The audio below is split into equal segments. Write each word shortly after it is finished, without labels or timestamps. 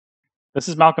This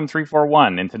is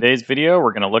Malcolm341. In today's video,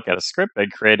 we're going to look at a script I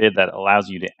created that allows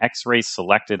you to X-ray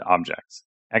selected objects.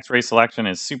 X-ray selection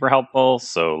is super helpful,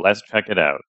 so let's check it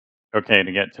out. Okay,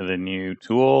 to get to the new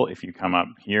tool, if you come up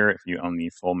here, if you own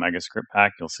the full Mega Script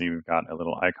Pack, you'll see we've got a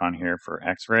little icon here for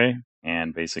X-ray.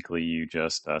 And basically, you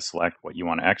just select what you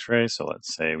want to X-ray. So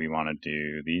let's say we want to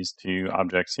do these two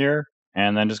objects here,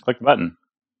 and then just click the button.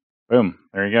 Boom,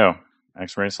 there you go.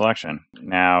 X-ray selection.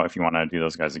 Now, if you want to do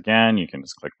those guys again, you can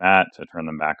just click that to turn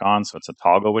them back on. So it's a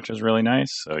toggle, which is really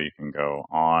nice. So you can go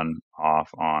on,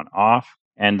 off.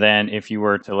 And then if you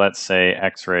were to, let's say,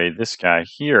 X-ray this guy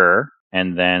here,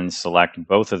 and then select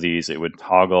both of these, it would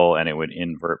toggle and it would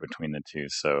invert between the two.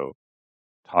 So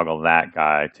toggle that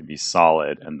guy to be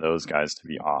solid and those guys to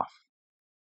be off.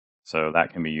 So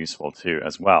that can be useful too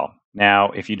as well.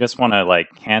 Now, if you just want to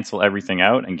cancel everything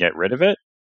out and get rid of it,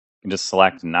 you can just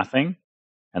select nothing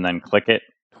and then click it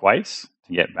twice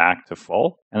to get back to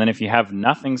full. And then if you have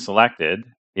nothing selected,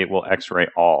 it will X-ray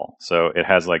all. So it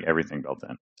has everything built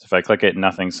in. So if I click it,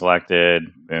 nothing selected,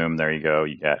 boom, there you go.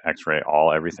 You get X-ray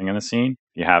all, everything in the scene.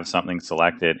 If you have something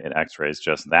selected, it X-rays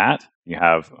just that. You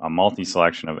have a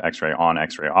multi-selection of X-ray on,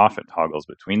 X-ray off. It toggles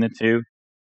between the two.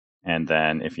 And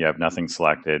then if you have nothing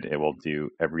selected, it will do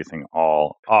everything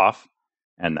all off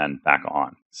and then back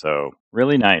on. So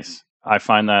really nice. I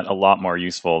find that a lot more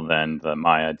useful than the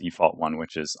Maya default one,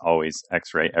 which is always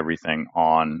X-ray everything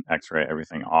on, X-ray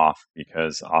everything off,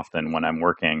 because often when I'm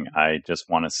working, I just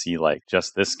want to see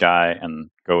just this guy and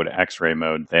go to X-ray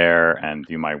mode there and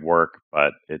do my work,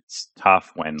 but it's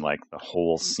tough when the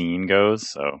whole scene goes.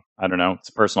 So I don't know,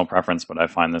 it's personal preference, but I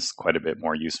find this quite a bit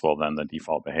more useful than the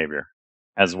default behavior.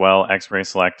 As well, Xray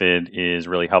Selected is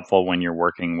really helpful when you're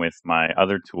working with my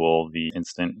other tool, the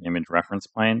Instant Image Reference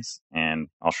Planes, and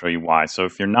I'll show you why. So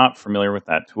if you're not familiar with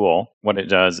that tool, what it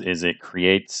does is it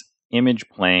creates image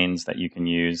planes that you can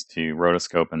use to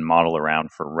rotoscope and model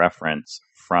around for reference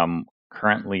from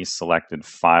currently selected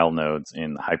file nodes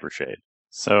in the Hypershade.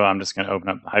 So I'm just going to open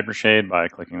up the Hypershade by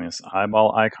clicking this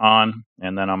eyeball icon.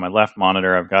 And then on my left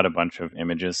monitor, I've got a bunch of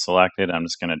images selected. I'm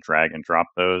just going to drag and drop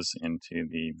those into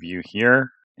the view here.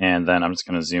 And then I'm just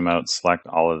going to zoom out, select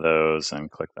all of those, and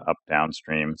click the up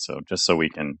downstream. So just so we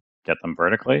can get them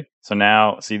vertically. So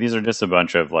now, see, these are just a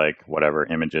bunch of whatever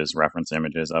images, reference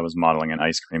images. I was modeling an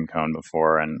ice cream cone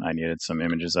before and I needed some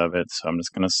images of it. So I'm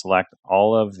just going to select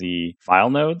all of the file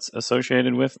nodes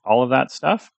associated with all of that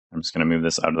stuff. I'm just going to move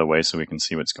this out of the way so we can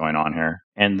see what's going on here.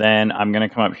 And then I'm going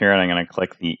to come up here and I'm going to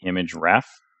click the image ref.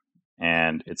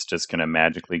 And it's just going to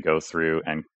magically go through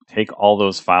and take all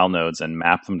those file nodes and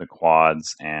map them to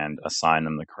quads and assign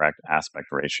them the correct aspect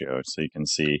ratio. So you can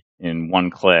see in one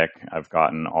click, I've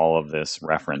gotten all of this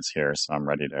reference here. So I'm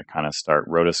ready to kind of start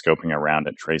rotoscoping around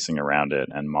it, tracing around it,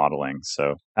 and modeling.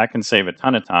 So that can save a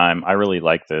ton of time. I really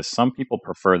like this. Some people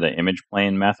prefer the image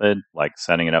plane method, like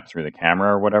setting it up through the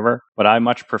camera or whatever. But I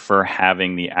much prefer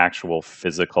having the actual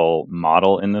physical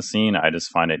model in the scene. I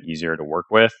just find it easier to work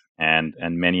with. And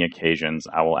many occasions,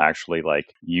 I will actually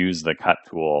use the cut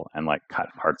tool and cut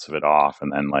parts of it off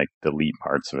and then delete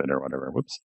parts of it or whatever.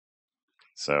 Whoops.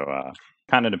 So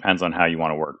kind of depends on how you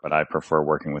want to work, but I prefer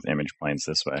working with image planes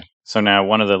this way. So now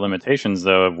one of the limitations,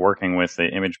 though, of working with the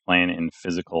image plane in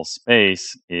physical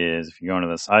space is if you go into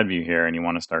the side view here and you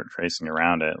want to start tracing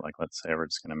around it, let's say we're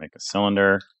just going to make a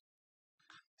cylinder,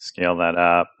 scale that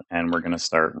up, and we're going to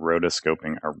start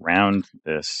rotoscoping around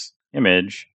this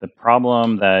image. The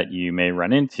problem that you may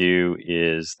run into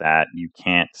is that you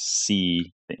can't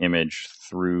see the image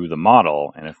through the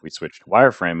model. And if we switch to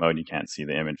wireframe mode, you can't see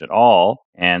the image at all.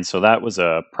 And so that was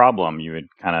a problem. You would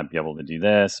kind of be able to do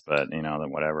this, but that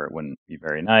whatever, it wouldn't be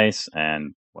very nice.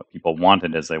 And what people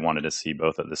wanted is they wanted to see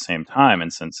both at the same time.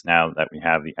 And since now that we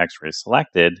have the X-ray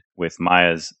selected with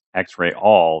Maya's X-ray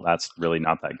all, that's really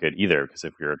not that good either. Because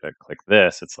if we were to click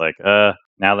this, it's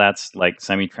now that's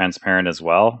semi-transparent as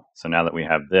well. So now that we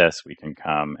have this, we can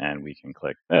come and we can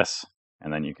click this.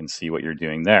 And then you can see what you're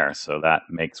doing there. So that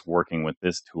makes working with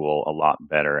this tool a lot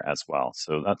better as well.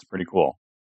 So that's pretty cool.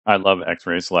 I love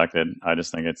X-ray selected. I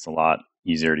just think it's a lot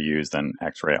easier to use than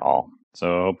X-ray all.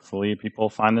 So hopefully people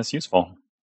find this useful.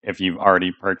 If you've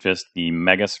already purchased the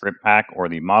Mega Script Pack or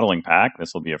the Modeling Pack,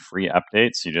 this will be a free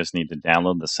update. So you just need to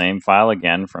download the same file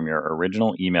again from your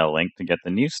original email link to get the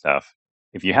new stuff.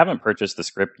 If you haven't purchased the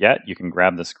script yet, you can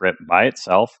grab the script by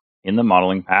itself in the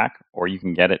Modeling Pack, or you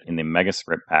can get it in the Mega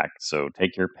Script Pack. So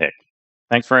take your pick.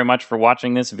 Thanks very much for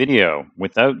watching this video.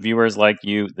 Without viewers like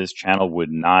you, this channel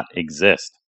would not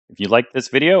exist. If you like this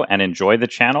video and enjoy the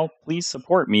channel, please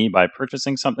support me by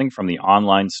purchasing something from the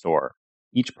online store.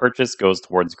 Each purchase goes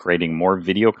towards creating more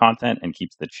video content and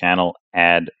keeps the channel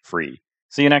ad-free.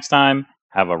 See you next time.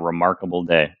 Have a remarkable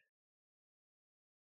day.